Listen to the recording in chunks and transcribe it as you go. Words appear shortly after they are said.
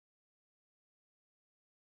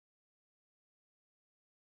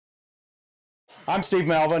I'm Steve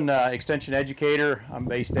Melvin, Extension Educator. I'm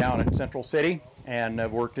based down in Central City and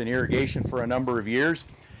I've worked in irrigation for a number of years.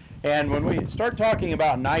 And when we start talking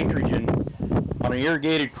about nitrogen on an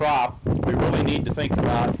irrigated crop, we really need to think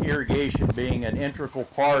about irrigation being an integral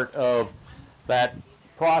part of that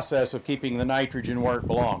process of keeping the nitrogen where it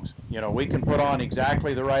belongs. You know, we can put on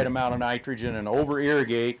exactly the right amount of nitrogen and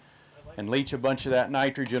over-irrigate and leach a bunch of that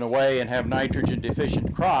nitrogen away and have nitrogen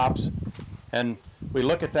deficient crops. And we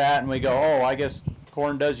look at that and we go, oh, I guess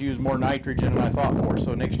corn does use more nitrogen than I thought for.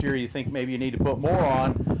 So next year you think maybe you need to put more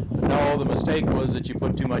on. But no, the mistake was that you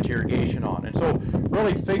put too much irrigation on. And so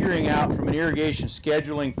really figuring out from an irrigation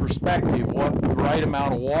scheduling perspective what the right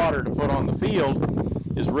amount of water to put on the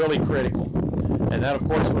field is really critical. And then of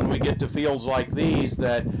course when we get to fields like these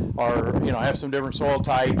that are, you know, have some different soil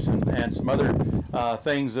types and some other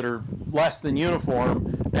things that are less than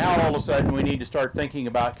uniform, now all of a sudden we need to start thinking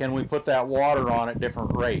about, can we put that water on at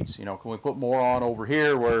different rates? You know, can we put more on over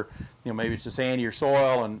here where, you know, maybe it's a sandier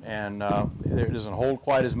soil and it doesn't hold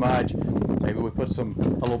quite as much. Maybe we put a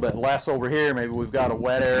little bit less over here. Maybe we've got a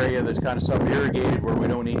wet area that's kind of sub-irrigated where we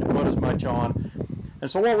don't need to put as much on. And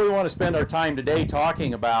so what we want to spend our time today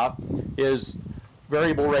talking about is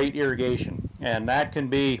variable rate irrigation. And that can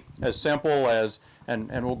be as simple as,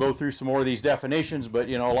 and we'll go through some more of these definitions, but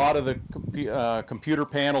you know, a lot of the computer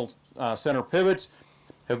panel center pivots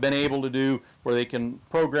have been able to do where they can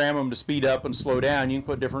program them to speed up and slow down. You can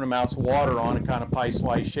put different amounts of water on and kind of pie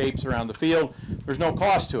slice shapes around the field. There's no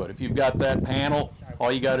cost to it. If you've got that panel, all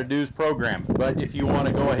you got to do is program it. But if you want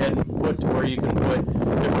to go ahead and put to where you can put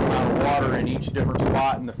a different amount of water in each different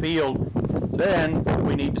spot in the field, then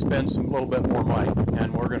we need to spend a little bit more money,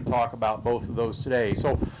 and we're going to talk about both of those today.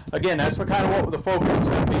 So again, that's what the focus is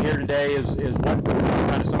going to be here today is what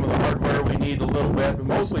kind of some of the hardware we need a little bit, but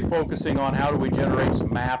mostly focusing on how do we generate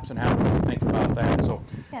some maps and how do we think about that. So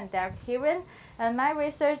I'm Derek Heron, and my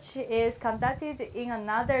research is conducted in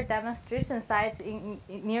another demonstration site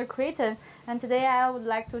near Creighton, and today I would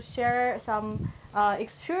like to share some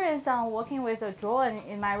experience on working with a drone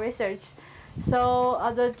in my research. So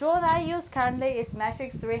the drone I use currently is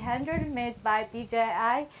Matrix 300 made by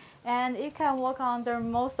DJI, and it can work under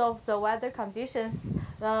most of the weather conditions.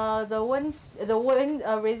 The wind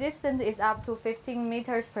resistance is up to 15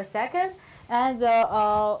 meters per second, and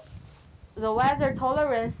the weather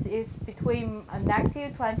tolerance is between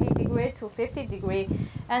negative 20 degree to 50 degree.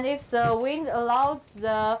 And if the wind allows,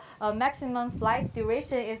 the maximum flight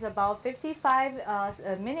duration is about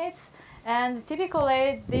 55 minutes. And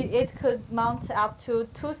typically, it could mount up to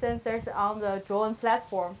 2 sensors on the drone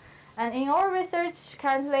platform. And in our research,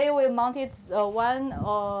 currently we mounted one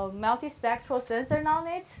multispectral sensor on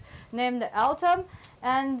it, named Altum.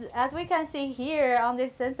 And as we can see here on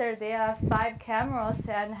this sensor, there are 5 cameras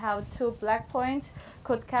and have 2 black points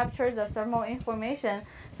could capture the thermal information.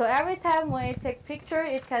 So every time when it takes picture,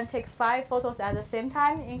 it can take 5 photos at the same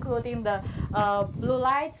time, including the blue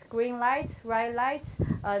light, green light, red light,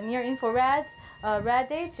 near infrared,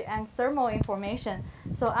 radiage, and thermal information.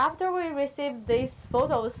 So after we receive these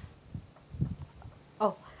photos,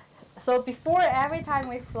 so before every time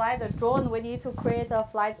we fly the drone, we need to create a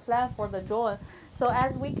flight plan for the drone. So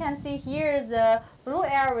as we can see here, the blue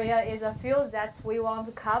area is a field that we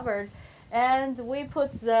want covered. And we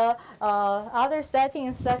put the other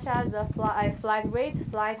settings such as the flight rate,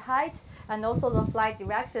 flight height, and also the flight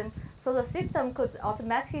direction. So the system could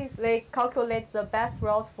automatically calculate the best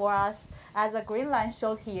route for us, as the green line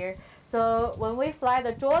showed here. So when we fly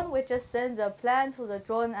the drone, we just send the plan to the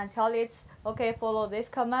drone and tell it, okay, follow this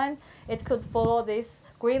command. It could follow these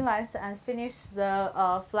green lines and finish the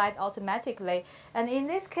flight automatically. And in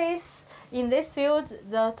this case, in this field,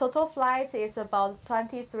 the total flight is about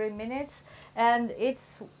 23 minutes, and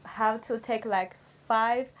it's have to take like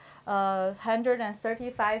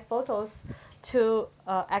 535 photos to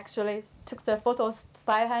actually took the photos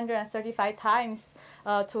 535 times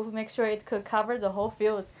to make sure it could cover the whole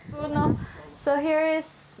field. Bruno, so here is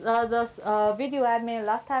the video I made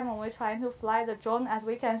last time when we were trying to fly the drone. As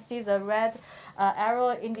we can see, the red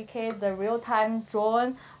arrow indicates the real-time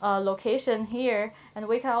drone location here, and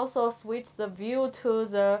we can also switch the view to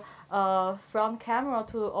the front camera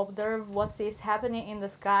to observe what is happening in the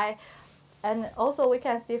sky. And also we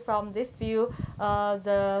can see from this view,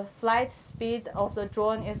 the flight speed of the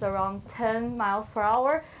drone is around 10 miles per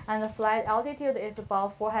hour, and the flight altitude is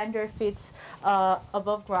about 400 feet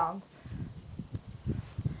above ground.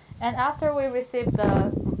 And after we receive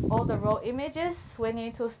all the raw images, we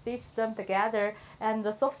need to stitch them together. And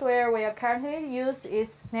the software we are currently use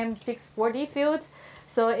is named Pix4D Field.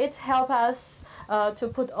 So it helps us to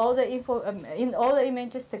put all the info in all the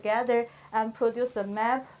images together and produce a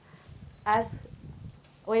map as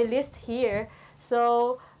we list here.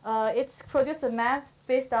 So it's produced a map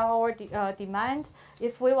based on our demand.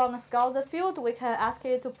 If we want to scout the field, we can ask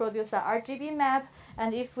it to produce an RGB map.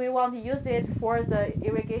 And if we want to use it for the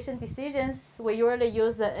irrigation decisions, we usually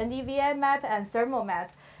use the NDVI map and thermal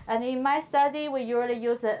map. And in my study, we usually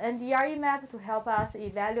use the NDRE map to help us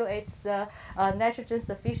evaluate the nitrogen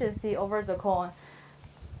sufficiency over the corn.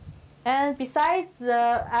 And besides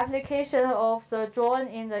the application of the drone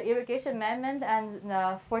in the irrigation management and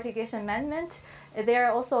the fertigation management, there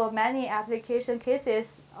are also many application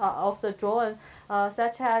cases of the drone,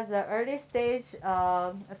 such as the early stage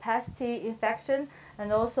pest infection,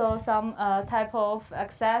 and also some type of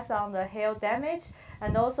access on the hail damage,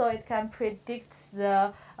 and also it can predict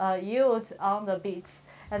the yield on the beets.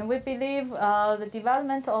 And we believe the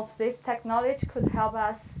development of this technology could help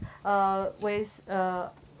us with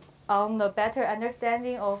on the better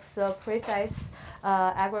understanding of the precise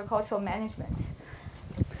agricultural management.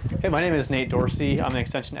 Hey, my name is Nate Dorsey. I'm an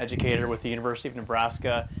extension educator with the University of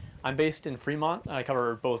Nebraska. I'm based in Fremont. I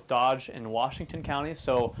cover both Dodge and Washington counties,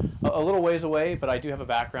 so a little ways away, but I do have a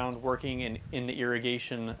background working in the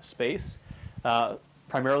irrigation space,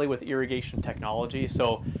 primarily with irrigation technology.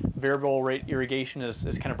 So variable rate irrigation is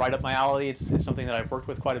kind of right up my alley. It's something that I've worked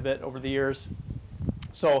with quite a bit over the years.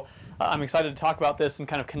 So I'm excited to talk about this and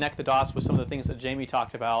kind of connect the dots with some of the things that Jamie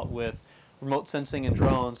talked about with remote sensing and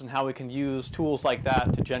drones, and how we can use tools like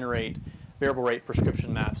that to generate variable rate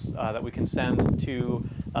prescription maps that we can send to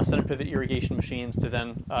center pivot irrigation machines to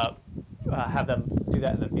then have them do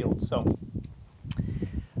that in the field. So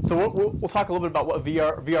we'll talk a little bit about what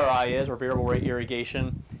VRI is, or variable rate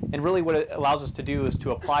irrigation, and really what it allows us to do is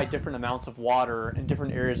to apply different amounts of water in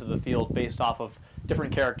different areas of the field based off of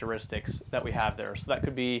different characteristics that we have there. So that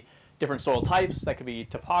could be different soil types, that could be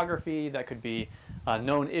topography, that could be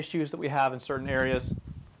known issues that we have in certain areas.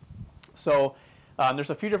 So there's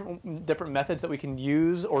a few different methods that we can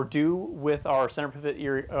use or do with our center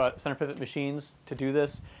pivot machines to do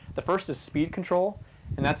this. The first is speed control,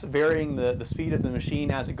 and that's varying the speed of the machine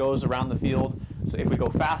as it goes around the field. So if we go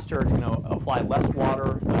faster, it's going to apply less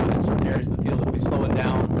water in certain areas of the field. If we slow it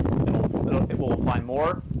down, it will apply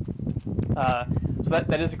more. So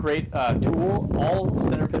that is a great tool. All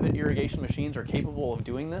center pivot irrigation machines are capable of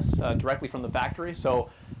doing this directly from the factory. So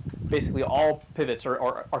basically all pivots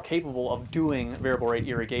are capable of doing variable rate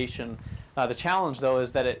irrigation. The challenge, though,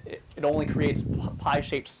 is that it only creates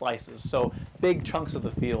pie-shaped slices, so big chunks of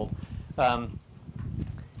the field.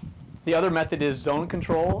 The other method is zone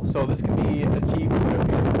control. So this can be achieved in a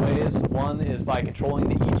few different ways. One is by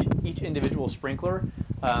controlling each individual sprinkler.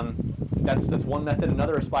 That's one method.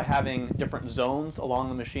 Another is by having different zones along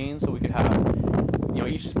the machine. So we could have,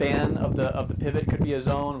 each span of the pivot could be a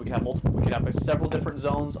zone. We could have multiple. We could have several different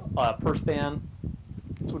zones per span.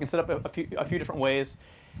 So we can set up a few different ways.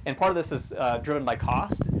 And part of this is driven by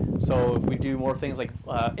cost. So if we do more things like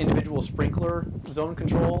individual sprinkler zone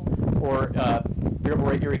control or variable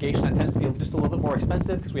rate irrigation, that tends to be just a little bit more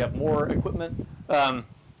expensive because we have more equipment.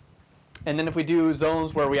 And then if we do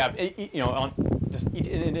zones where we have, on just each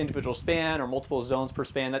individual span or multiple zones per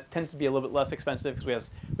span, that tends to be a little bit less expensive because we have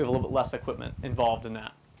a little bit less equipment involved in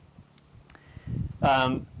that.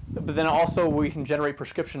 But then also we can generate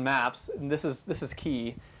prescription maps, and this is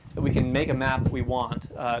key. That we can make a map that we want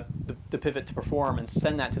the pivot to perform and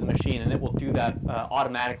send that to the machine, and it will do that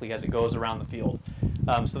automatically as it goes around the field.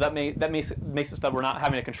 So that makes it so that we're not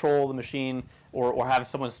having to control the machine or have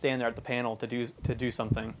someone stand there at the panel to do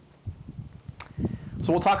something.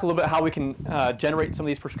 So we'll talk a little bit how we can generate some of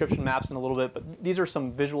these prescription maps in a little bit, but these are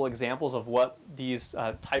some visual examples of what these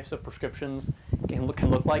types of prescriptions can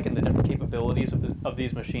look like and the different capabilities of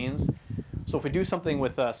these machines. So if we do something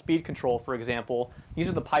with speed control, for example, these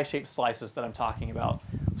are the pie-shaped slices that I'm talking about.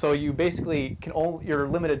 So you basically you're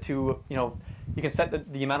limited to, you can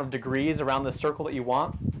set the amount of degrees around the circle that you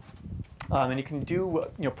want, and you can do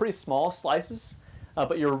pretty small slices,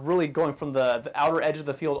 but you're really going from the outer edge of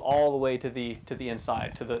the field all the way to the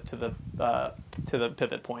inside, to the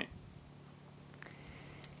pivot point.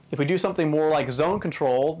 If we do something more like zone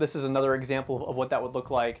control, this is another example of what that would look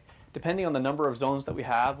like. Depending on the number of zones that we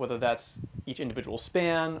have, whether that's each individual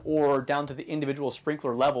span or down to the individual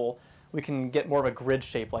sprinkler level, we can get more of a grid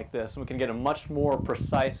shape like this, and we can get a much more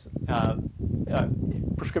precise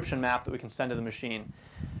prescription map that we can send to the machine.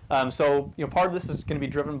 So part of this is going to be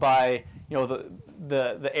driven by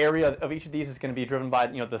the area of each of these is going to be driven by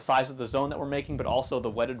the size of the zone that we're making, but also the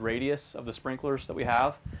wetted radius of the sprinklers that we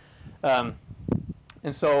have.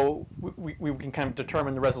 And so we can kind of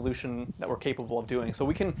determine the resolution that we're capable of doing. So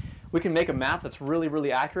we can make a map that's really,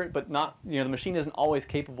 really accurate, but not, the machine isn't always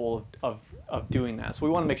capable of doing that. So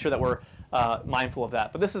we want to make sure that we're mindful of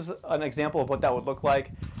that. But this is an example of what that would look like,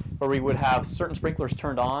 where we would have certain sprinklers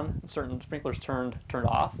turned on, and certain sprinklers turned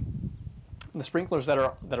off. And the sprinklers that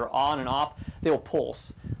are on and off, they will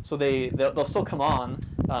pulse. So they'll still come on,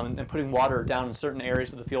 and putting water down in certain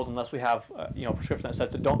areas of the field, unless we have a prescription that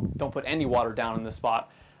says that don't put any water down in this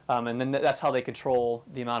spot, and then that's how they control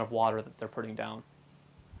the amount of water that they're putting down.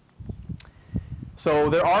 So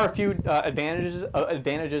there are a few advantages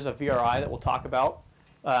of VRI that we'll talk about.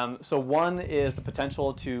 So one is the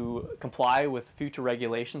potential to comply with future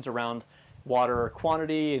regulations around water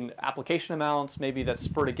quantity and application amounts. Maybe that's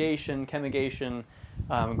fertigation, chemigation,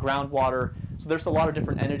 groundwater. So there's a lot of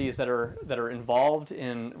different entities that are involved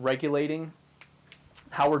in regulating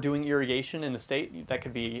how we're doing irrigation in the state. That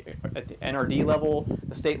could be at the NRD level,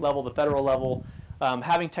 the state level, the federal level.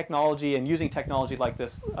 Having technology and using technology like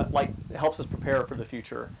this helps us prepare for the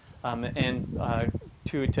future, and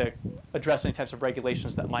to address any types of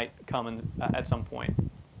regulations that might come at some point.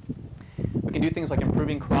 We can do things like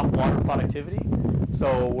improving crop water productivity.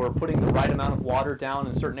 So we're putting the right amount of water down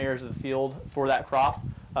in certain areas of the field for that crop.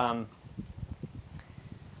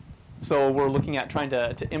 So we're looking at trying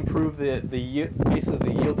to improve basically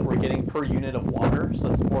the yield that we're getting per unit of water. So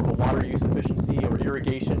that's more of a water use efficiency or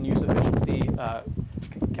irrigation use efficiency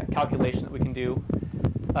calculation that we can do.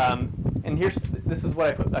 And this is what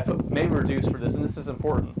I put may reduce for this, and this is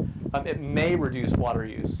important. It may reduce water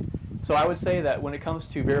use. So I would say that when it comes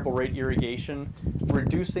to variable rate irrigation,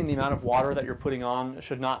 reducing the amount of water that you're putting on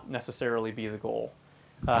should not necessarily be the goal.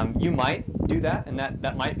 You might do that, and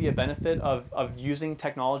that might be a benefit of using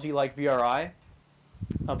technology like VRI,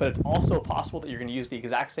 but it's also possible that you're going to use the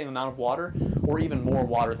exact same amount of water or even more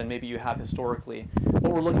water than maybe you have historically.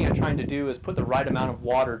 What we're looking at trying to do is put the right amount of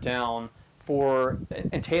water down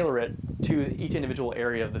and tailor it to each individual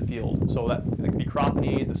area of the field. So that could be crop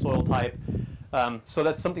need, the soil type. So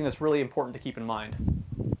that's something that's really important to keep in mind.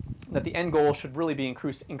 That the end goal should really be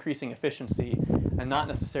increasing efficiency and not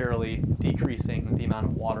necessarily decreasing the amount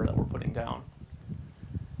of water that we're putting down.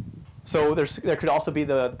 So there could also be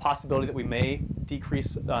the possibility that we may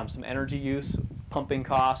decrease some energy use, pumping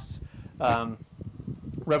costs,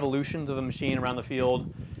 revolutions of the machine around the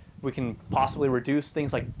field. We can possibly reduce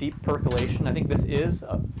things like deep percolation. I think this is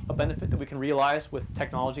a benefit that we can realize with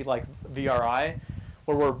technology like VRI,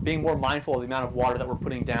 where we're being more mindful of the amount of water that we're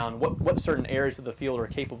putting down, what certain areas of the field are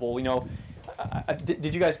capable.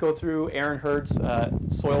 Did you guys go through Aaron Hurd's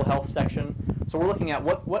soil health section? So we're looking at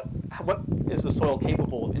what is the soil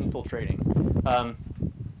capable of infiltrating.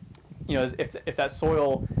 If that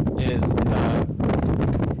soil is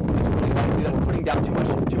really likely that we're putting down too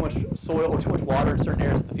much soil or too much water in certain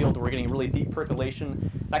areas of the field, where we're getting really deep percolation,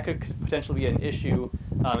 that could potentially be an issue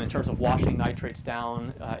in terms of washing nitrates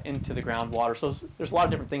down into the groundwater. So there's a lot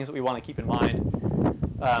of different things that we want to keep in mind.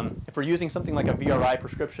 If we're using something like a VRI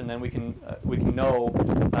prescription, then we can know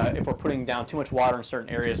if we're putting down too much water in certain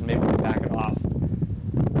areas, and maybe we can back it off.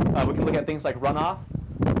 We can look at things like runoff.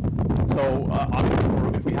 So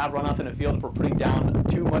obviously, if we have runoff in a field, if we're putting down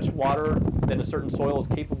too much water than a certain soil is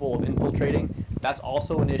capable of infiltrating, that's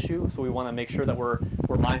also an issue. So we want to make sure that we're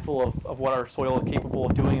mindful of what our soil is capable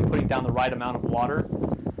of doing and putting down the right amount of water.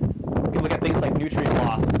 We can look at things like nutrient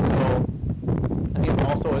loss. So I think it's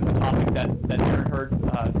also a topic that Aaron Hurd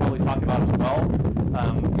probably talked about as well.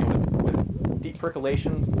 With deep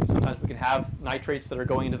percolations, sometimes we can have nitrates that are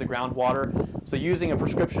going into the groundwater. So using a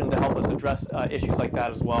prescription to help us address issues like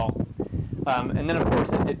that as well. And then, of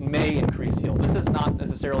course, it may increase yield. This is not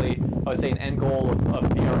necessarily, I would say, an end goal of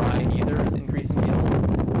VRI either, is increasing yield.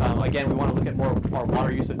 Again, we want to look at more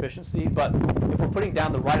water use efficiency, but if we're putting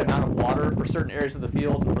down the right amount of water for certain areas of the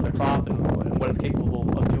field and for the crop and what it's capable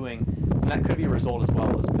of doing, then that could be a result as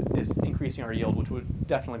well, is increasing our yield, which would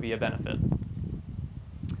definitely be a benefit.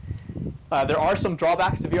 There are some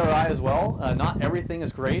drawbacks to VRI as well. Not everything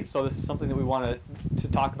is great, so this is something that we want to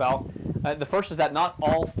talk about. The first is that not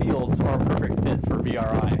all fields are a perfect fit for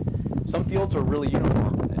VRI. Some fields are really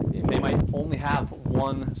uniform. They might only have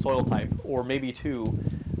one soil type, or maybe two.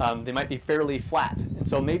 They might be fairly flat, and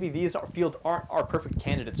so maybe these fields aren't our perfect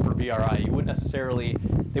candidates for VRI. They wouldn't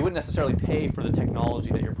necessarily pay for the technology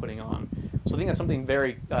that you're putting on. So I think that's something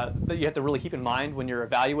that you have to really keep in mind when you're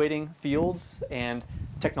evaluating fields and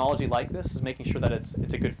technology like this, is making sure that it's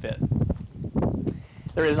a good fit.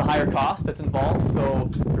 There is a higher cost that's involved, so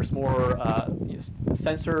there's more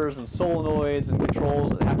sensors and solenoids and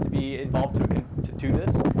controls that have to be involved to do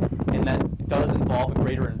this, and that does involve a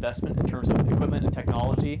greater investment in terms of equipment and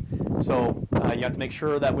technology. So you have to make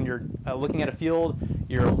sure that when you're looking at a field,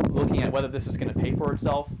 you're looking at whether this is going to pay for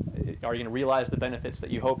itself. Are you going to realize the benefits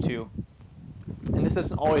that you hope to? And this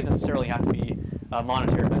doesn't always necessarily have to be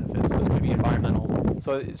monetary benefits. This could be environmental.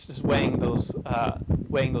 So it's just weighing those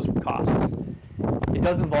costs. It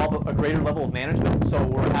does involve a greater level of management. So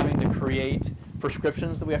we're having to create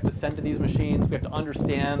prescriptions that we have to send to these machines. We have to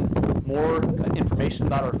understand more information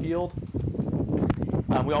about our field.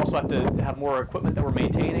 We also have to have more equipment that we're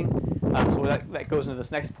maintaining. So that goes into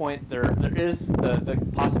this next point. There is the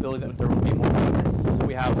possibility that there will be more maintenance. So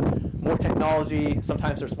we have more technology.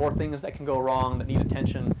 Sometimes there's more things that can go wrong that need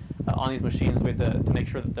attention on these machines. We have to make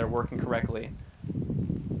sure that they're working correctly.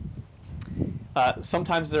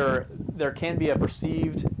 Sometimes there can be a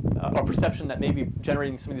perception that maybe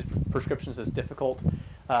generating some of these prescriptions is difficult.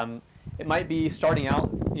 It might be starting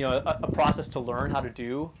out, a process to learn how to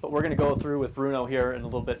do, but we're going to go through with Bruno here in a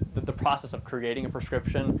little bit the process of creating a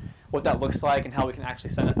prescription, what that looks like, and how we can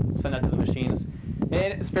actually send that to the machines.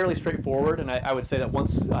 And it's fairly straightforward, and I would say that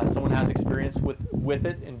once someone has experience with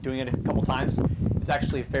it and doing it a couple times, it's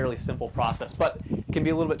actually a fairly simple process. But it can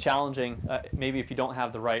be a little bit challenging, maybe if you don't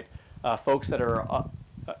have the right folks that are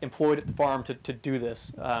employed at the farm to do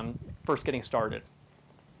this first getting started.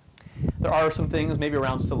 There are some things maybe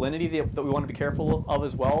around salinity that we want to be careful of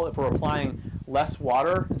as well. If we're applying less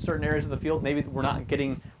water in certain areas of the field, maybe we're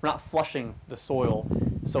not flushing the soil.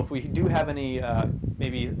 So if we do have any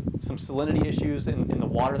maybe some salinity issues in the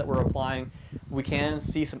water that we're applying, we can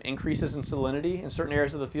see some increases in salinity in certain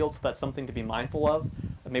areas of the field. So that's something to be mindful of,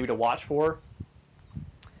 maybe to watch for.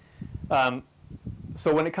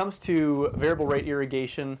 So when it comes to variable rate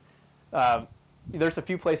irrigation, there's a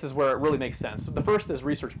few places where it really makes sense. So the first is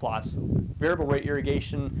research plots. Variable rate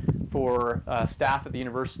irrigation for staff at the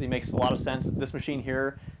university makes a lot of sense. This machine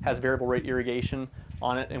here has variable rate irrigation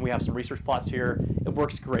on it, and we have some research plots here. It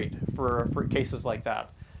works great for cases like that.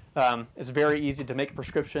 It's very easy to make a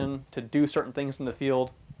prescription, to do certain things in the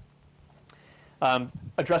field.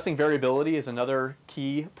 Addressing variability is another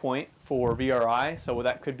key point for VRI. So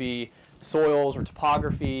that could be soils or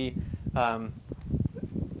topography,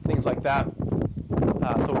 things like that.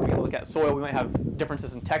 So we're going to look at soil. We might have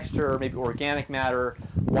differences in texture, maybe organic matter,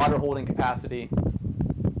 water holding capacity,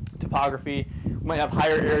 topography. We might have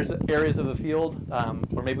higher areas of the field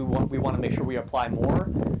where maybe we want to make sure we apply more.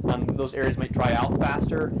 Those areas might dry out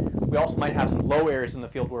faster. We also might have some low areas in the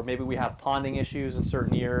field where maybe we have ponding issues in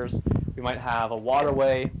certain years. We might have a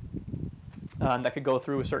waterway that could go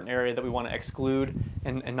through a certain area that we want to exclude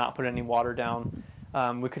and not put any water down.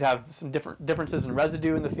 We could have some differences in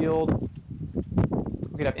residue in the field.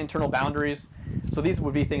 We could have internal boundaries. So these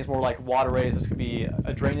would be things more like waterways. This could be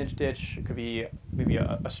a drainage ditch. It could be maybe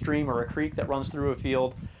a stream or a creek that runs through a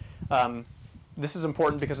field. This is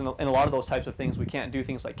important because in a lot of those types of things, we can't do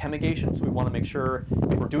things like chemigation. So we want to make sure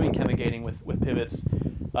if we're doing chemigating with pivots,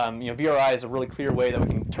 VRI is a really clear way that we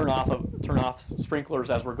can turn off sprinklers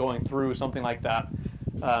as we're going through something like that.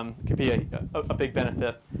 Could be a big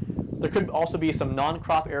benefit. There could also be some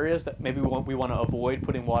non-crop areas that maybe we want to avoid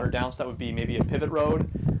putting water down. So that would be maybe a pivot road.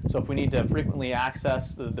 So if we need to frequently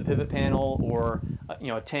access the pivot panel or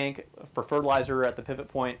a tank for fertilizer at the pivot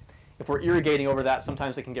point, if we're irrigating over that,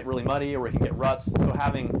 sometimes it can get really muddy or we can get ruts. So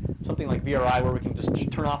having something like VRI where we can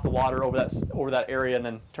just turn off the water over that area and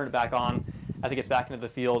then turn it back on as it gets back into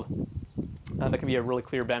the field, that can be a really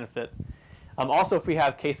clear benefit. Also, if we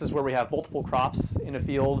have cases where we have multiple crops in a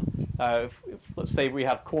field, let's say we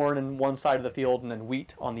have corn in one side of the field and then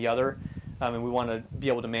wheat on the other, and we want to be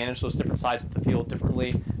able to manage those different sides of the field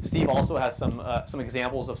differently. Steve also has some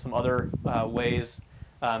examples of some other ways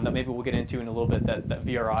that maybe we'll get into in a little bit that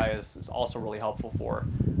VRI is also really helpful for.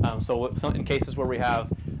 So in cases where we have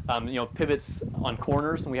pivots on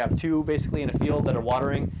corners and we have two basically in a field that are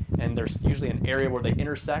watering, and there's usually an area where they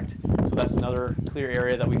intersect. So that's another clear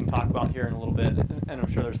area that we can talk about here in a little bit, and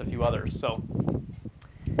I'm sure there's a few others. So,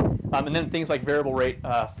 and then things like variable rate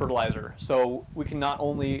fertilizer. So we can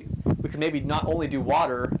maybe not only do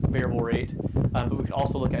water variable rate, but we could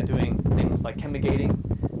also look at doing things like chemigating,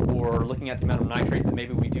 or looking at the amount of nitrate that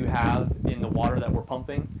maybe we do have in the water that we're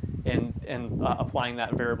pumping, and applying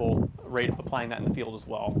that variable rate, applying that in the field as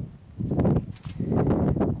well.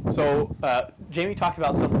 So Jamie talked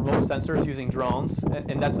about some remote sensors using drones,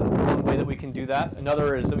 and that's one way that we can do that.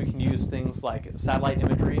 Another is that we can use things like satellite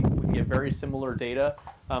imagery. We can get very similar data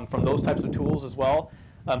from those types of tools as well.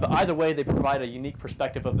 But either way, they provide a unique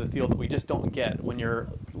perspective of the field that we just don't get when you're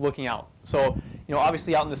looking out. So,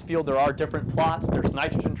 obviously out in this field there are different plots, there's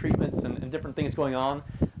nitrogen treatments and different things going on.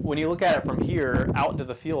 When you look at it from here out into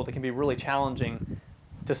the field, it can be really challenging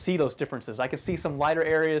to see those differences. I could see some lighter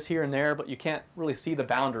areas here and there, but you can't really see the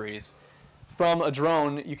boundaries. From a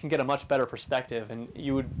drone, you can get a much better perspective, and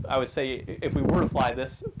I would say, if we were to fly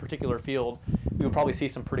this particular field, we would probably see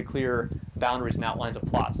some pretty clear boundaries and outlines of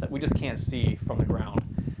plots that we just can't see from the ground.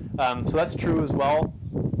 So that's true as well.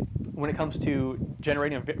 When it comes to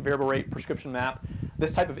generating a variable rate prescription map,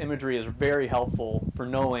 this type of imagery is very helpful for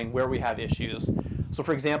knowing where we have issues. So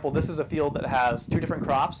for example, this is a field that has 2 different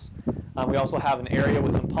crops. We also have an area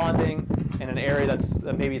with some ponding and an area that's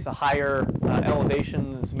maybe it's a higher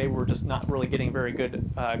elevation, and so maybe we're just not really getting very good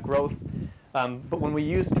growth. But when we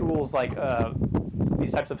use tools like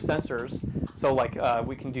these types of sensors, so like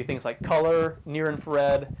we can do things like color, near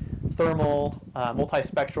infrared, thermal,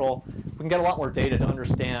 multispectral, we can get a lot more data to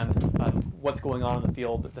understand what's going on in the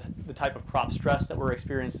field, the type of crop stress that we're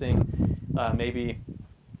experiencing, maybe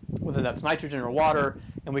whether that's nitrogen or water,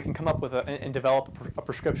 and we can come up with and develop a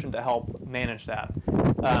prescription to help manage that.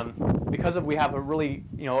 Because we have a really,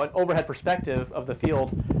 an overhead perspective of the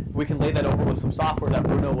field, we can lay that over with some software that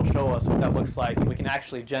Bruno will show us what that looks like, and we can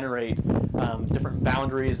actually generate different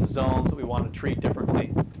boundaries and zones that we want to treat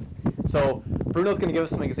differently. So Bruno's going to give us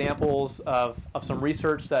some examples of some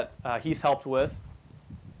research that he's helped with,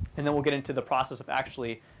 and then we'll get into the process of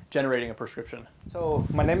actually generating a prescription. So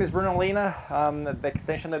my name is Bruno Lena. I'm the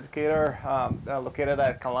extension educator located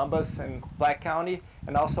at Columbus in Black County,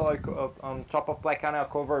 and also on top of Black County I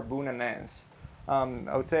cover Boone and Nance.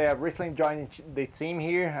 I would say I've recently joined the team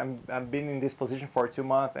here. I've been in this position for 2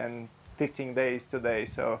 months and 15 days today.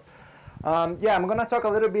 So yeah, I'm gonna talk a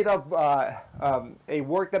little bit of a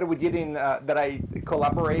work that we did in that I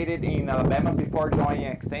collaborated in Alabama before joining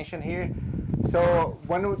extension here. So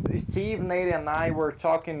when Steve, Nate, and I were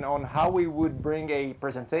talking on how we would bring a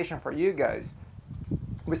presentation for you guys,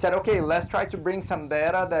 we said, okay, let's try to bring some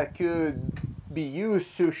data that could be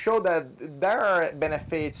used to show that there are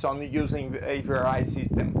benefits on using a VRI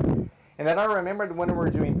system. And then I remembered when we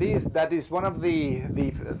were doing this, that is one of the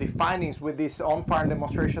findings with this on-farm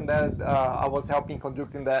demonstration that I was helping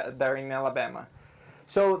conducting there in Alabama.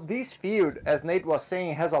 So this field, as Nate was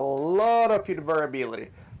saying, has a lot of field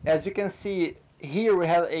variability. As you can see here, we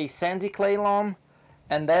have a sandy clay loam,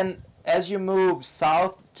 and then as you move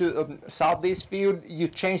south to southeast field, you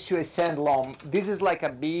change to a sand loam. This is like a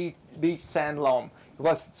beach sand loam. It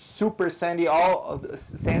was super sandy, all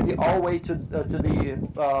the way to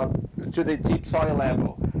the deep soil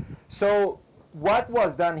level. So what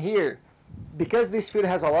was done here? Because this field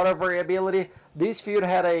has a lot of variability, this field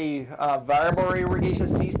had a variable irrigation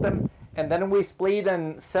system. And then we split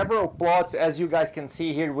in several plots, as you guys can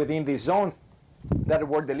see here within the zones that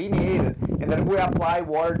were delineated. And then we apply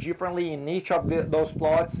water differently in each of those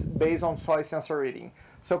plots based on soil sensor reading.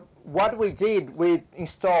 So what we did, we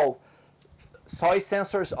installed soil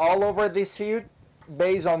sensors all over this field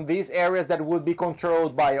based on these areas that would be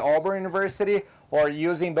controlled by Auburn University or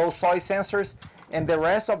using those soil sensors. And the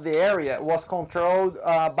rest of the area was controlled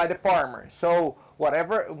by the farmer. So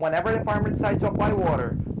whenever the farmer decides to apply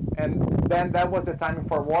water, and then that was the timing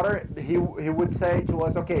for water, he would say to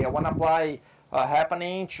us, okay, I want to apply ½ an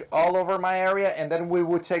inch all over my area, and then we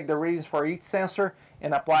would take the readings for each sensor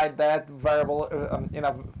and apply that variable in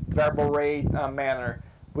a variable rate manner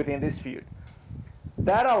within this field.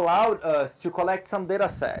 That allowed us to collect some data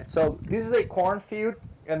sets. So this is a corn field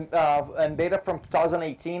and data from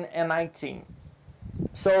 2018 and 19.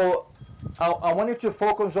 So I want you to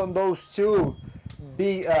focus on those two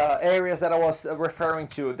big areas that I was referring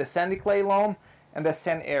to, the sandy clay loam and the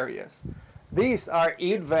sand areas. These are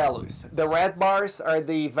yield values. The red bars are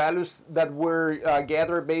the values that were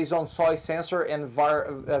gathered based on soil sensor and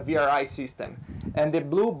VRI system. And the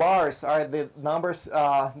blue bars are the numbers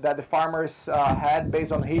that the farmers had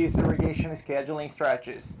based on his irrigation scheduling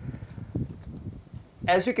strategies.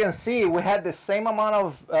 As you can see, we had the same amount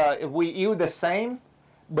of, we yield the same,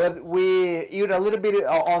 but we yield a little bit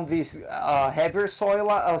on this heavier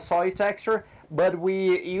soil texture, but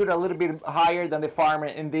we yield a little bit higher than the farmer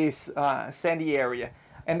in this sandy area.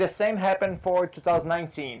 And the same happened for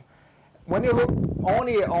 2019. When you look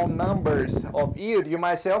only on numbers of yield, you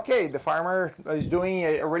might say, okay, the farmer is doing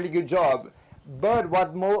a really good job. But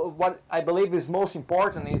what I believe is most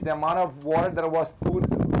important is the amount of water that was put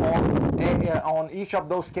on each of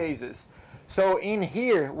those cases. So in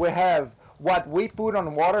here, we have what we put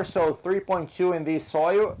on water, so 3.2 in this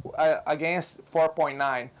soil against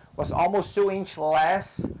 4.9 was almost 2 inches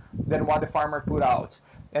less than what the farmer put out.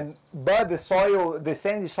 But the soil, the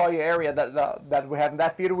sandy soil area that we have in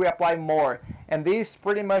that field, we apply more. And this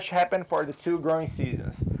pretty much happened for the 2 growing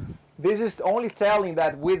seasons. this is only telling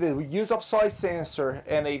that with the use of soil sensor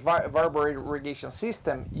and a variable irrigation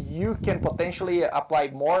system, you can potentially apply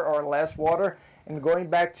more or less water. And going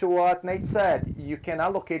back to what Nate said, you can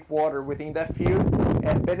allocate water within that field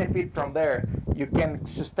and benefit from there. You can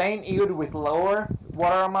sustain yield with lower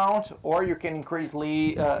water amount, or you can increase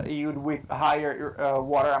yield with higher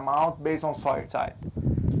water amount based on soil type.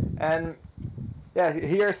 And yeah,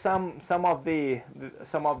 here are some of the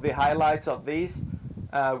highlights of these,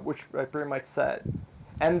 which I pretty much said.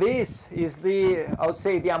 And this is I would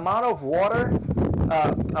say the amount of water,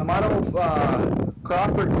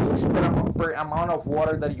 crop produced per amount of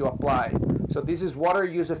water that you apply. So this is water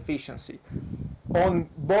use efficiency. On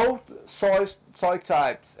both soil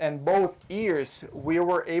types and both years, we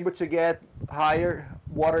were able to get higher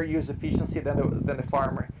water use efficiency than the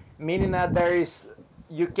farmer, meaning that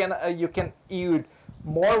you can yield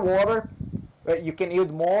more water, you can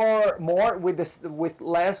yield more with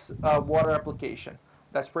less water application.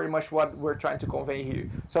 That's pretty much what we're trying to convey here.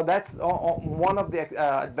 So that's one of the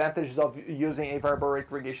advantages of using a variable rate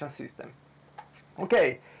irrigation system.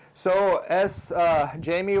 Okay, so as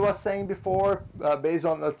Jamie was saying before, based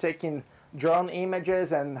on taking drone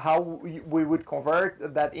images and how we would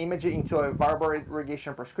convert that image into a variable rate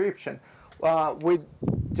irrigation prescription,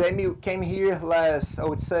 Jamie came here last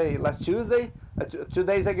Tuesday, 2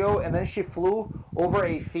 days ago, and then she flew over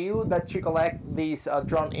a field that she collected these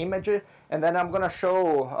drone images, and then I'm gonna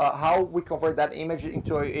show how we convert that image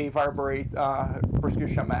into a variable rate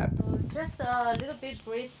prescription map. Just a little bit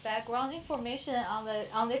brief background information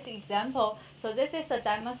on this example. So this is a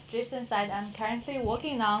demonstration site I'm currently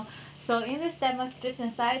working on. So in this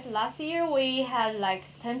demonstration site, last year we had like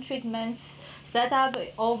 10 treatments set up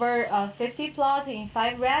over 50 plots in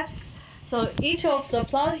 5 reps. So each of the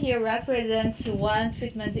plot here represents 1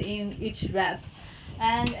 treatment in each rep.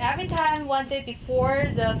 And every time, 1 day before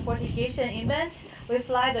the fertigation event, we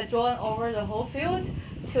fly the drone over the whole field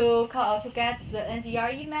to get the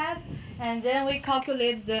NDRE map. And then we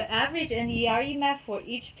calculate the average NDRE map for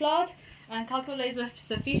each plot and calculate the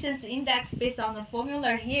sufficiency index based on the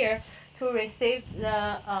formula here to receive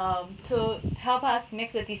to help us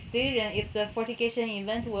make the decision if the fertigation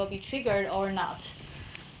event will be triggered or not.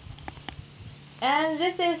 And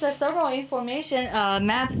this is a several information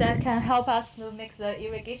map that can help us to make the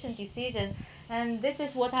irrigation decision. And this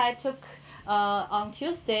is what I took on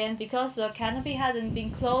Tuesday, and because the canopy hasn't been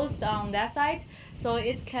closed on that side, so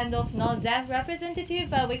it's kind of not that representative,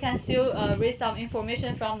 but we can still read some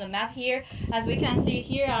information from the map here. As we can see,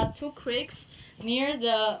 here are 2 creeks near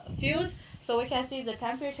the field. So we can see the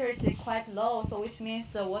temperature is quite low, so which means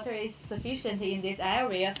the water is sufficient in this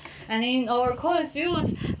area. And in our corn field,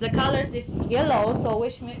 the color is yellow, so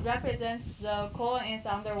which represents the corn is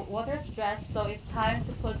under water stress, so it's time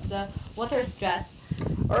to put the water stress.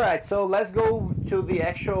 All right, so let's go to the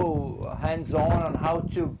actual hands-on on how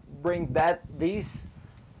to bring this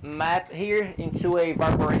map here into a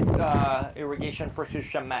variable rate irrigation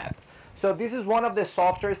prescription map. So this is one of the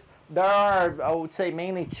softwares. There are, I would say,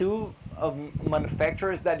 mainly 2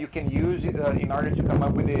 manufacturers that you can use in order to come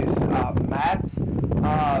up with these maps.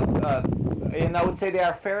 And I would say they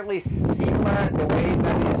are fairly similar the way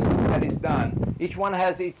that is done. Each one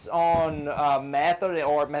has its own method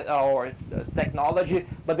or technology,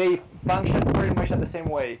 but they function pretty much the same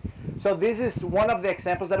way. So this is one of the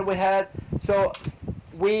examples that we had. So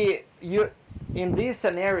in this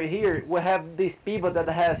scenario here, we have this pivot that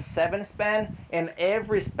has 7 span, and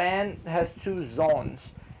every span has 2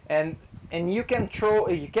 zones, and you can control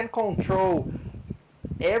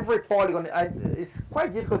every polygon. It's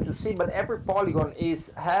quite difficult to see, but every polygon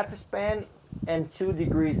is half span and 2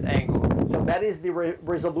 degrees angle. So that is the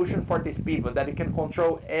resolution for this pivot, that you can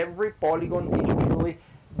control every polygon individually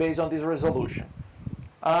based on this resolution.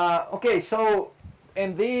 Okay, so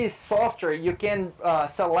in this software, you can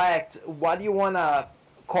select what you want to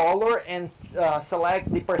color and select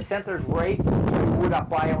the percentage rate you would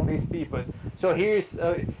apply on this pivot. So here's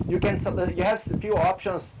you have a few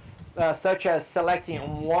options, such as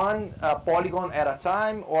selecting 1 polygon at a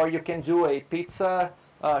time, or you can do a pizza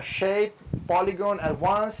shape polygon at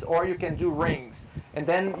once, or you can do rings. And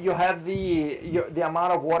then you have the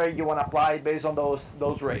amount of water you want to apply based on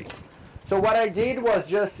those rates. So what I did was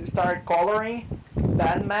just start coloring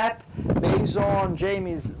that map based on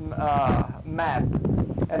Jamie's map,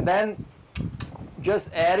 and then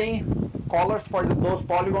just adding colors for those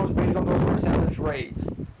polygons based on those percentage rates.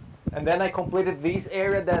 And then I completed this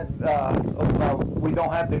area that we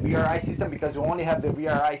don't have the VRI system, because we only have the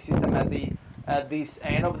VRI system at this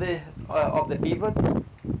end of the pivot.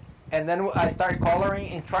 And then I started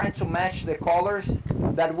coloring and trying to match the colors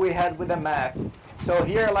that we had with the map. So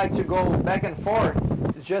here I like to go back and forth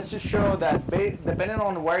just to show that depending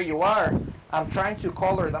on where you are, I'm trying to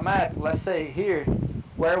color the map. Let's say here,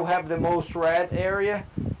 where we have the most red area,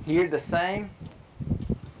 here the same,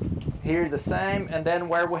 here the same, and then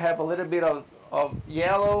where we have a little bit of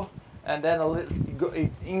yellow, and then a little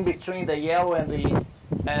in between the yellow and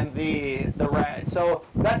the red. So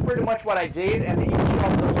that's pretty much what I did, and each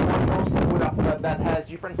of those modules that has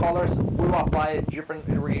different colors will apply different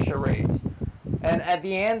irrigation rates. And at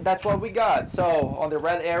the end, that's what we got. So on the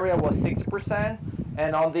red area was 60%,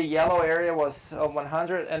 and on the yellow area was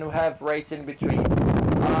 100, and we have rates in between.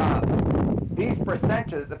 These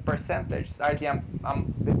percentages, the percentage are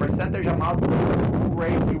the percentage amount of the full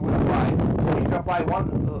rate you would apply. So if you apply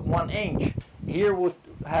 1 inch, here would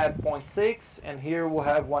have 0.6, and here we'll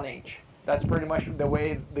have 1 inch. That's pretty much the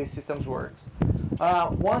way the systems works.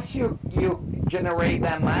 Once you generate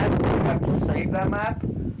that map, you have to save that map,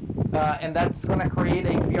 and that's going to create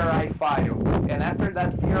a VRI file. And after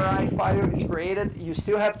that VRI file is created, you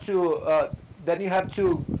still have to then you have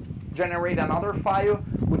to generate another file,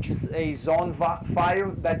 which is a zone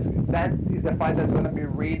file. That is the file that's going to be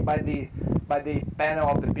read by the panel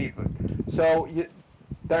of the pivot. So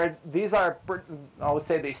these are, I would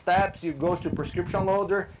say, the steps. You go to prescription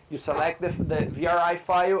loader, you select the VRI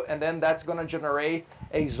file, and then that's going to generate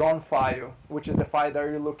a zone file, which is the file that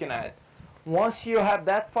you're looking at. Once you have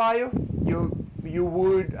that file, you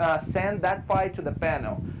would send that file to the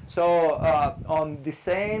panel. So on the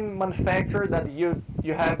same manufacturer that you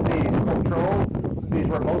have this control, this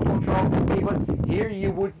remote control, this pivot, here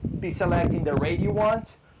you would be selecting the rate you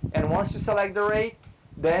want, and once you select the rate,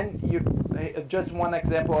 then you, just one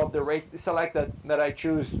example of the rate selected that I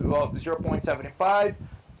choose, 0.75,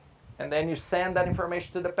 and then you send that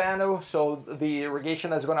information to the panel. So the irrigation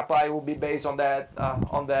that's going to apply will be based on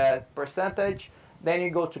that percentage. Then you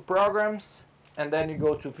go to programs, and then you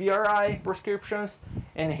go to VRI prescriptions,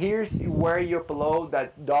 and here's where you upload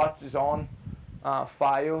that .zone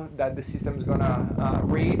file that the system is gonna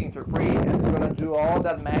read, interpret, and it's gonna do all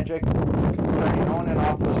that magic, turning on and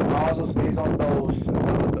off those nozzles based on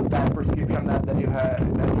that prescription that you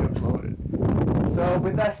uploaded. So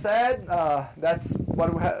with that said, that's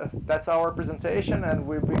what we have. That's our presentation, and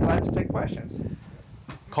we'd be glad to take questions.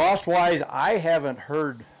 Cost-wise, I haven't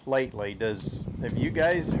heard lately. Have you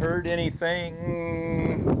guys heard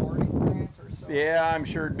anything? 40 grand or so. Yeah, I'm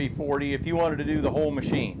sure it'd be 40 if you wanted to do the whole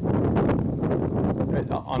machine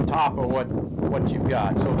on top of what you've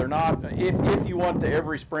got. So they're not, if you want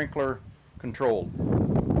every sprinkler controlled.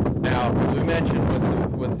 Now, as we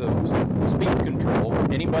mentioned with the speed control,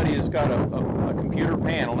 anybody that's got a computer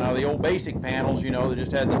panel, now the old basic panels, you know, they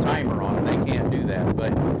just had the timer on them, they can't do that.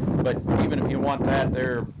 But even if you want that,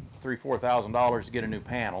 they're $3,000–4,000 to get a new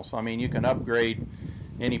panel. So I mean, you can upgrade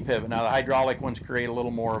any pivot. Now the hydraulic ones create a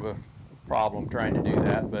little more of a problem trying to do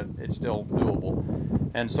that, but it's still doable.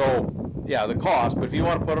 And so, yeah, the cost, but if you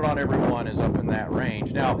want to put it on every one, is up in that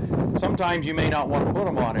range. Now, sometimes you may not want to put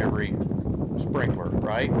them on every sprinkler,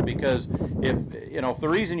 right? Because if the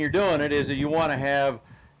reason you're doing it is that you want to have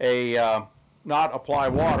a not apply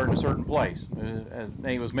water in a certain place. As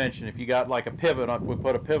Nate was mentioning, if you got like a pivot, if we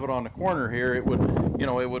put a pivot on the corner here, it would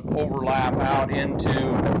overlap out into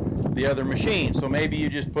the other machine. So maybe you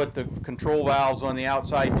just put the control valves on the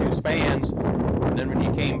outside 2 spans, and then when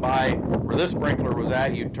you came by where this sprinkler was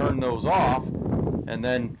at, you'd turn those off, and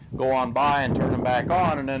then go on by and turn them back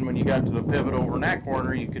on, and then when you got to the pivot over in that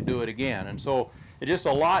corner, you could do it again. And so it just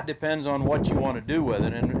a lot depends on what you want to do with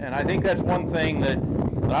it. And I think that's one thing that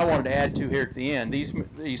I wanted to add to here at the end. These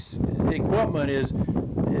equipment it's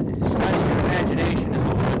kind of your imagination is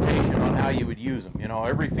the limitation on how you would use them. You know,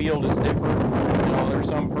 every field is different. You know, there's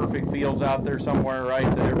some perfect fields out there somewhere, right,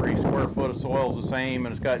 that every square foot of soil is the same,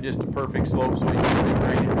 and it's got just a perfect slope, so you can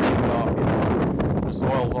drain it off. You know, the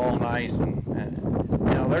soil's all nice, and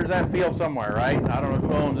you know, there's that field somewhere, right? I don't know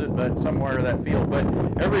who owns it, but somewhere that field. But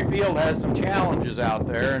every field has some challenges out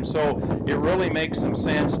there, and so it really makes some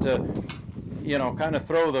sense to, you know, kind of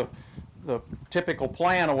throw the typical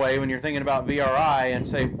plan away when you're thinking about VRI and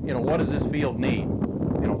say, you know, what does this field need?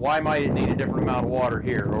 You know, why might it need a different amount of water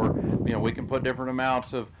here? Or, you know, we can put different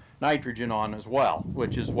amounts of nitrogen on as well,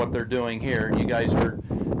 which is what they're doing here. And you guys heard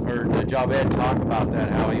Javed talk about that,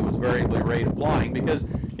 how he was variably rate applying, because,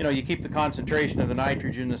 you know, you keep the concentration of the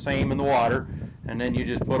nitrogen the same in the water, and then you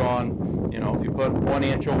just put on, you know, if you put 1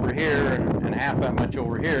 inch over here and half that much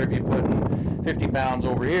over here, if you put 50 pounds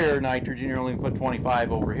over here nitrogen, you're only put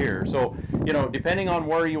 25 over here. So, you know, depending on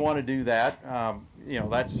where you want to do that, you know,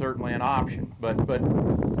 that's certainly an option. But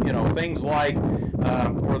you know, things like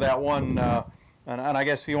or that one, and I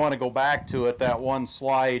guess if you want to go back to it, that one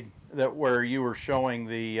slide that where you were showing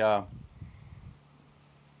the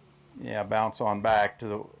yeah, bounce on back to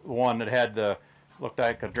the one that had the, looked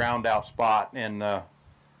like a drowned out spot in the,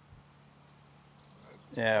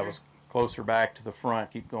 yeah, it was closer back to the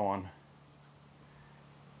front. Keep going.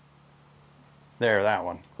 There, that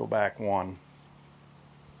one. Go back one.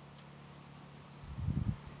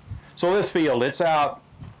 So this field, it's out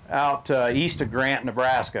east of Grant,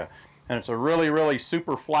 Nebraska. And it's a really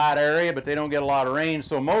super flat area, but they don't get a lot of rain.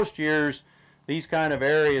 So most years, these kind of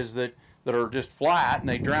areas that are just flat and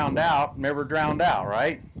they drowned out, never drowned out,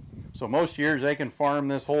 right? So most years they can farm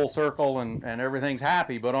this whole circle and everything's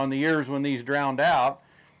happy. But on the years when these drowned out,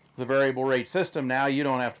 the variable rate system, now you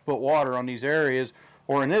don't have to put water on these areas.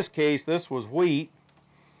 Or in this case, this was wheat.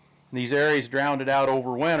 These areas drowned it out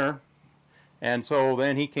over winter. And so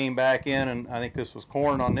then he came back in, and I think this was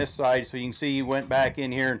corn on this side. So you can see he went back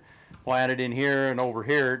in here and planted in here and over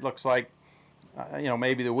here. It looks like, you know,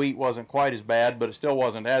 maybe the wheat wasn't quite as bad, but it still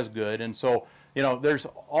wasn't as good. And so, you know, there's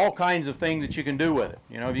all kinds of things that you can do with it.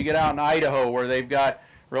 You know, if you get out in Idaho where they've got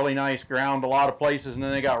really nice ground a lot of places, and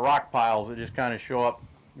then they got rock piles that just kind of show up,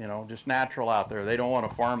 you know, just natural out there. They don't want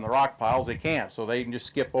to farm the rock piles. They can't, so they can just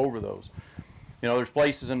skip over those. You know, there's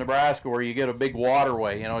places in Nebraska where you get a big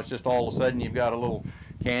waterway. You know, it's just all of a sudden you've got a little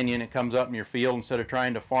canyon that comes up in your field. Instead of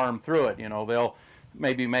trying to farm through it, you know, they'll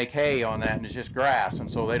maybe make hay on that and it's just grass, and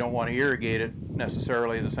so they don't want to irrigate it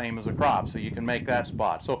necessarily the same as a crop. So you can make that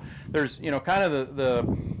spot. So there's, you know, kind of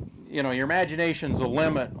the you know, your imagination's a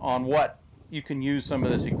limit on what you can use some of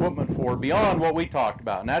this equipment for beyond what we talked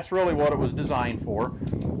about. And that's really what it was designed for,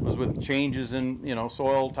 was with changes in, you know,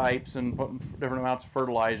 soil types and putting different amounts of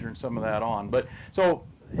fertilizer and some of that on. But so,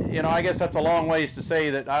 you know, I guess that's a long ways to say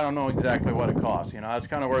that I don't know exactly what it costs. You know, that's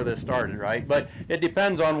kind of where this started, right? But it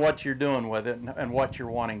depends on what you're doing with it and what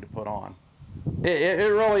you're wanting to put on.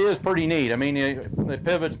 It really is pretty neat. I mean, the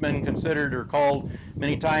pivot's been considered or called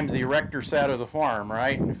many times the erector set of the farm,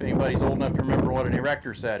 right? If anybody's old enough to remember what an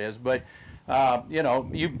erector set is. But you know,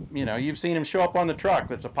 you've seen them show up on the truck.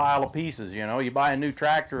 That's a pile of pieces. You know, you buy a new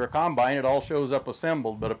tractor or a combine, it all shows up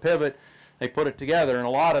assembled. But a pivot, they put it together, and a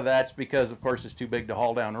lot of that's because, of course, it's too big to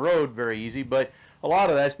haul down the road very easy. But a lot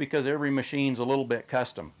of that's because every machine's a little bit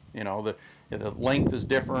custom. You know, the length is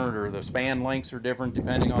different, or the span lengths are different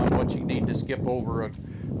depending on what you need to skip over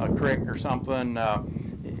a creek or something.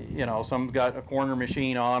 You know, some got a corner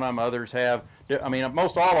machine on them, others have, I mean,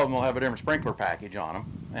 most all of them will have a different sprinkler package on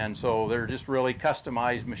them. And so they're just really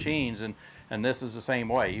customized machines, and this is the same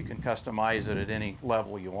way. You can customize it at any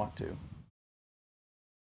level you want to.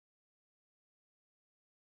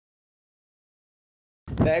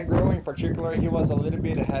 That grower in particular, he was a little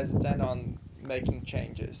bit hesitant on making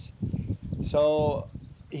changes. So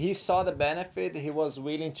he saw the benefit, he was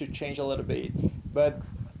willing to change a little bit. But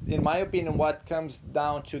in my opinion, what comes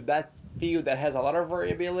down to that field that has a lot of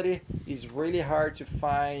variability is really hard to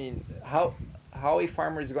find how a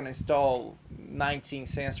farmer is going to install 19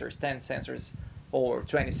 sensors, 10 sensors, or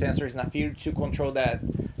 20 sensors in a field to control that.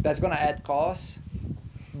 That's going to add costs.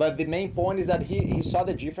 But the main point is that he saw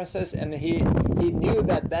the differences, and he knew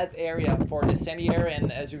that area for the sandy area,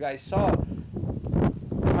 and as you guys saw,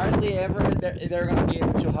 hardly ever they're going to be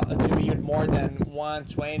able to yield more than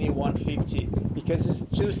 120, 150, because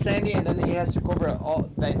it's too sandy, and then he has to cover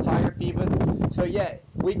the entire pivot. So yeah,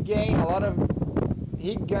 we gain a lot of,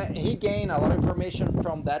 he gained a lot of information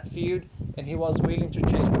from that field, and he was willing to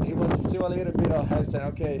change, but he was still a little bit hesitant.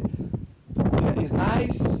 Okay, yeah, it's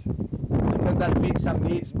nice because that fits some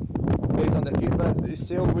needs based on the field, but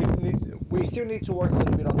still we still need to work a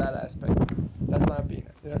little bit on that aspect. That's my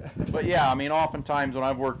opinion. Yeah. But yeah, I mean, oftentimes when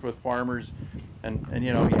I've worked with farmers, and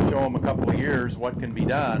you know, you show them a couple of years what can be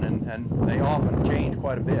done, and they often change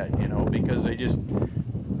quite a bit, you know, because they just,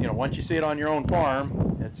 you know, once you see it on your own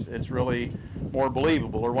farm, it's really more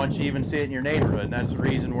believable. Or once you even see it in your neighborhood, and that's the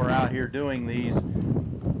reason we're out here doing these,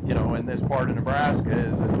 you know, in this part of Nebraska,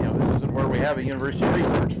 is that, you know, this isn't where we have a university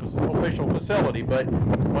research official facility, but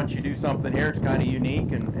once you do something here, it's kind of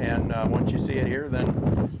unique, and once you see it here,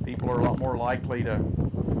 then people are a lot more likely to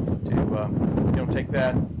you know, take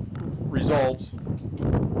that results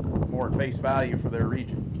more at face value for their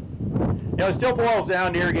region. You know, it still boils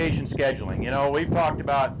down to irrigation scheduling. You know, we've talked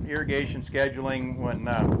about irrigation scheduling when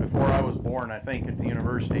before I was born, I think, at the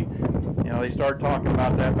university. You know, they started talking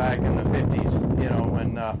about that back in the 50s. You know,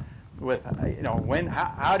 and with, you know,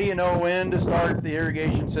 how do you know when to start the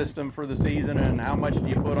irrigation system for the season, and how much do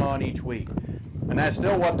you put on each week? And that's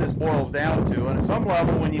still what this boils down to. And at some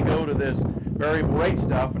level, when you go to this variable rate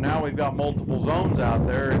stuff, and now we've got multiple zones out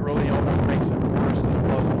there, it really almost makes it worse than it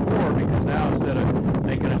was before, because now instead of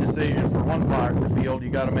making a decision for one part of the field, you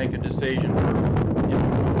got to make a decision for, you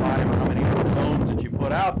know, 4, 25 or how many zones that you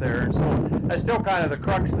put out there. And so that's still kind of the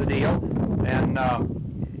crux of the deal. And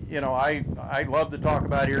you know, I love to talk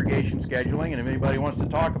about irrigation scheduling, and if anybody wants to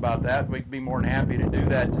talk about that, we'd be more than happy to do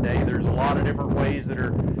that today. There's a lot of different ways that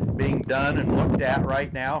are being done and looked at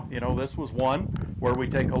right now. You know, this was one where we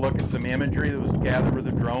take a look at some imagery that was gathered with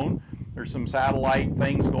a drone. There's some satellite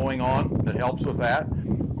things going on that helps with that.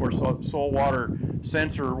 Of course, soil water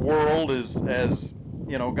sensor world has,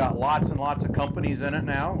 you know, got lots and lots of companies in it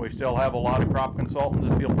now. We still have a lot of crop consultants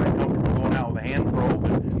that feel pretty comfortable going out with a hand probe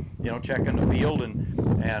and, you know, checking the field and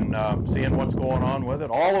seeing what's going on with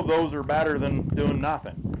it. All of those are better than doing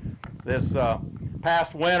nothing. This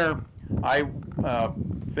past winter, I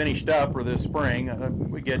finished up, or this spring,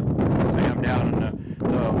 we get Sam down in the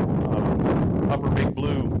upper Big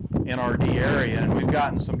Blue NRD area, and we've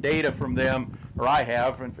gotten some data from them, or I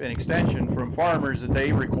have, an extension from farmers that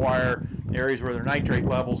they require areas where their nitrate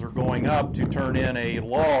levels are going up to turn in a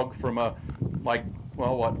log from a, like,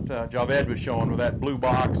 well, what Javed was showing with that blue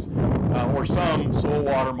box, or some soil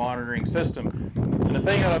water monitoring system. And the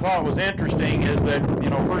thing that I thought was interesting is that, you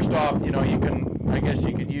know, first off, you know, you can, I guess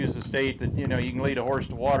you could use the state that, you know, you can lead a horse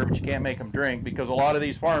to water, but you can't make them drink, because a lot of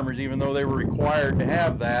these farmers, even though they were required to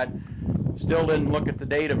have that, still didn't look at the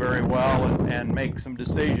data very well and make some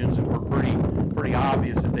decisions that were pretty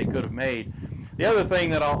obvious that they could have made. The other thing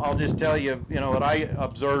that I'll just tell you, you know, that I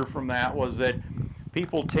observed from that was that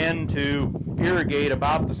people tend to irrigate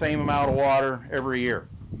about the same amount of water every year,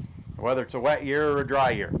 whether it's a wet year or a dry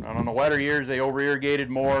year. And on the wetter years, they over-irrigated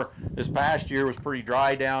more. This past year was pretty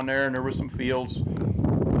dry down there, and there were some fields,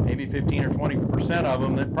 maybe 15 or 20% of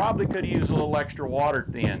them, that probably could use a little extra water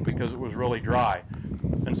at the end because it was really dry.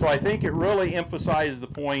 And so I think it really emphasizes the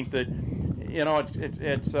point that, you know,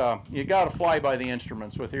 you got to fly by the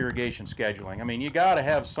instruments with irrigation scheduling. I mean, you got to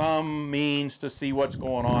have some means to see what's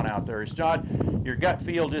going on out there. It's not, your gut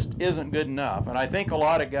feel just isn't good enough. And I think a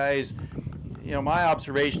lot of guys, you know, my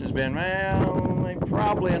observation has been, well, they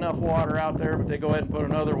probably enough water out there, but they go ahead and put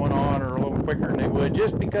another one on, or a little quicker than they would,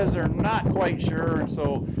 just because they're not quite sure, and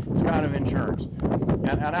so it's kind of insurance.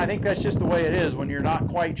 And I think that's just the way it is. When you're not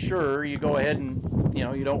quite sure, you go ahead and, you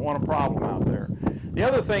know, you don't want a problem out there. The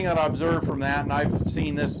other thing that I observed from that, and I've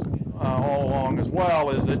seen this all along as well,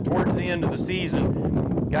 is that towards the end of the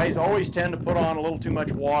season, guys always tend to put on a little too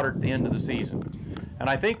much water at the end of the season. And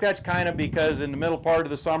I think that's kind of because in the middle part of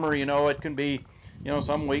the summer, you know, it can be, you know,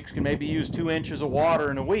 some weeks can maybe use 2 inches of water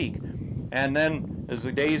in a week. And then as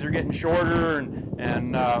the days are getting shorter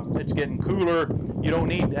and it's getting cooler, you don't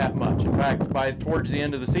need that much. In fact, towards the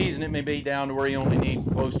end of the season, it may be down to where you only need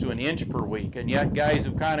close to 1 inch per week. And yet guys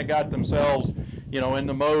have kind of got themselves, you know, in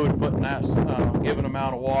the mode putting that given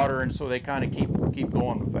amount of water, and so they kind of keep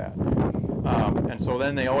going with that. And so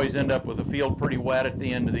then they always end up with the field pretty wet at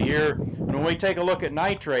the end of the year. And when we take a look at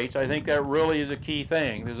nitrates, I think that really is a key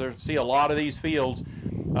thing, because I see a lot of these fields,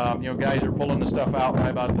 you know, guys are pulling the stuff out by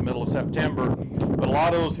about the middle of September, but a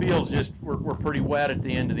lot of those fields just were pretty wet at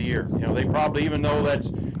the end of the year. You know, they probably, even though that's,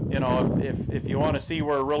 you know, if you want to see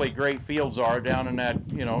where really great fields are down in that,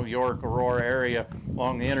 you know, York, Aurora area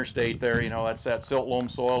along the interstate there, you know, that's that silt loam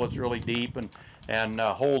soil. It's really deep and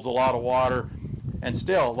holds a lot of water. And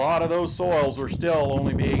still, a lot of those soils were still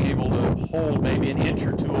only being able to hold maybe 1 inch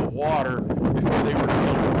or 2 of water before they were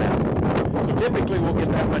filled with meth. So typically we'll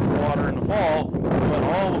get that much water in the fall, but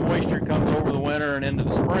all the moisture comes over the winter and into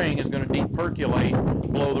the spring is going to deep percolate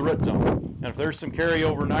below the root zone. And if there's some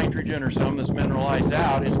carryover nitrogen or some that's mineralized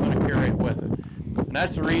out, it's going to carry it with it. And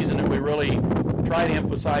that's the reason that we really try to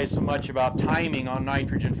emphasize so much about timing on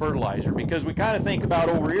nitrogen fertilizer, because we kind of think about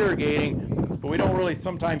over-irrigating, but we don't really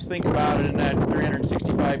sometimes think about it in that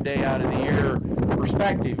 365 day out of the year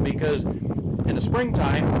perspective, because in the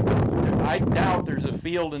springtime, I doubt there's a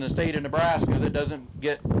field in the state of Nebraska that doesn't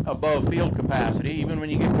get above field capacity, even when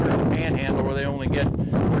you get clear to the panhandle where they only get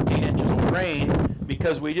 13 inches of rain,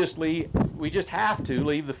 because we just have to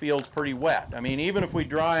leave the fields pretty wet. I mean, even if we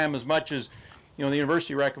dry them as much as, you know, the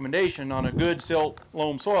university recommendation on a good silt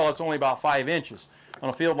loam soil, it's only about 5 inches. On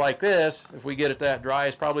a field like this, if we get it that dry,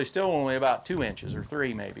 it's probably still only about 2 inches or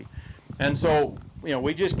 3 maybe. And so, you know,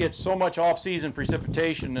 we just get so much off-season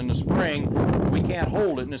precipitation in the spring, we can't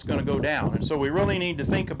hold it and it's going to go down. And so we really need to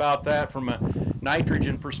think about that from a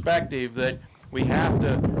nitrogen perspective, that we have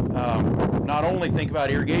to not only think about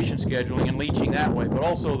irrigation scheduling and leaching that way, but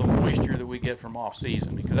also the moisture that we get from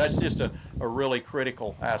off-season, because that's just a really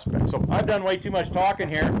critical aspect. So I've done way too much talking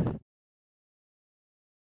here.